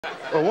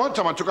Well, one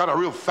time I took out a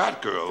real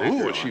fat girl.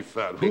 Ooh, was she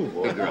fat? Ooh,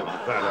 boy, big girl.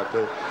 Fat out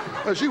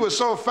there. She was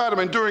so fat, I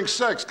mean, during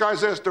sex,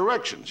 guys asked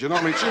directions. You know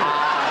what I mean?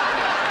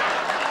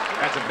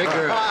 That's a big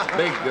girl.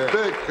 Big girl.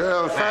 Big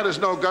girl. Fat as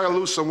no guy. I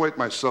lose some weight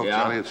myself,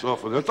 yeah. Johnny. It's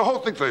awful. It's the whole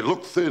thing today.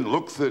 Look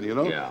thin, you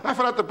know? Yeah. I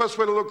found out the best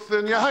way to look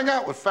thin, you hang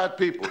out with fat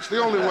people. It's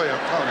the only way, I'm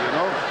telling you,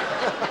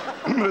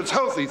 you know? It's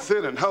healthy,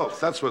 thin, and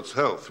health. That's what's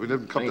health. We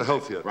didn't come to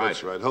health yet. Right.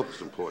 That's right. Health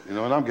is important, you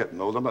know? And I'm getting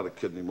old. I'm not a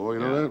kid anymore, you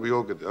know that? We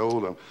all get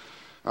old.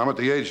 I'm at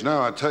the age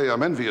now, I tell you,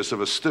 I'm envious of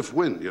a stiff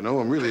wind, you know?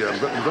 I'm getting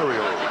very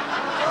old.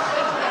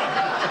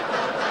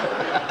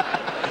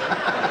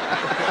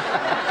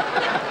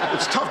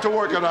 It's tough to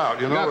work it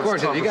out, you know? Yeah, of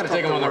course, you got to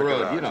take them on the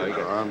road, you know.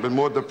 I've been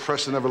more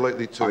depressed than ever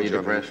lately, too. Are you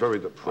depressed? Very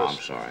depressed. Oh,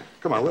 I'm sorry.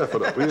 Come on, laugh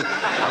it up, will you?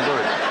 I'm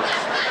very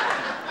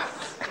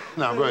depressed.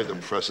 No, I'm very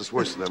depressed. It's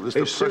worse than ever.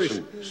 This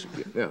depression,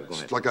 yeah, go ahead.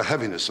 It's like a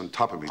heaviness on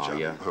top of me,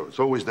 Johnny. Yeah. It's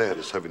always there,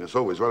 this heaviness,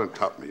 always right on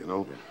top of me, you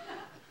know? Yeah.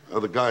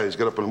 Other guys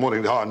get up in the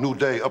morning, new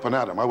day, up and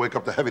at 'em. I wake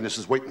up, the heaviness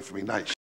is waiting for me nice.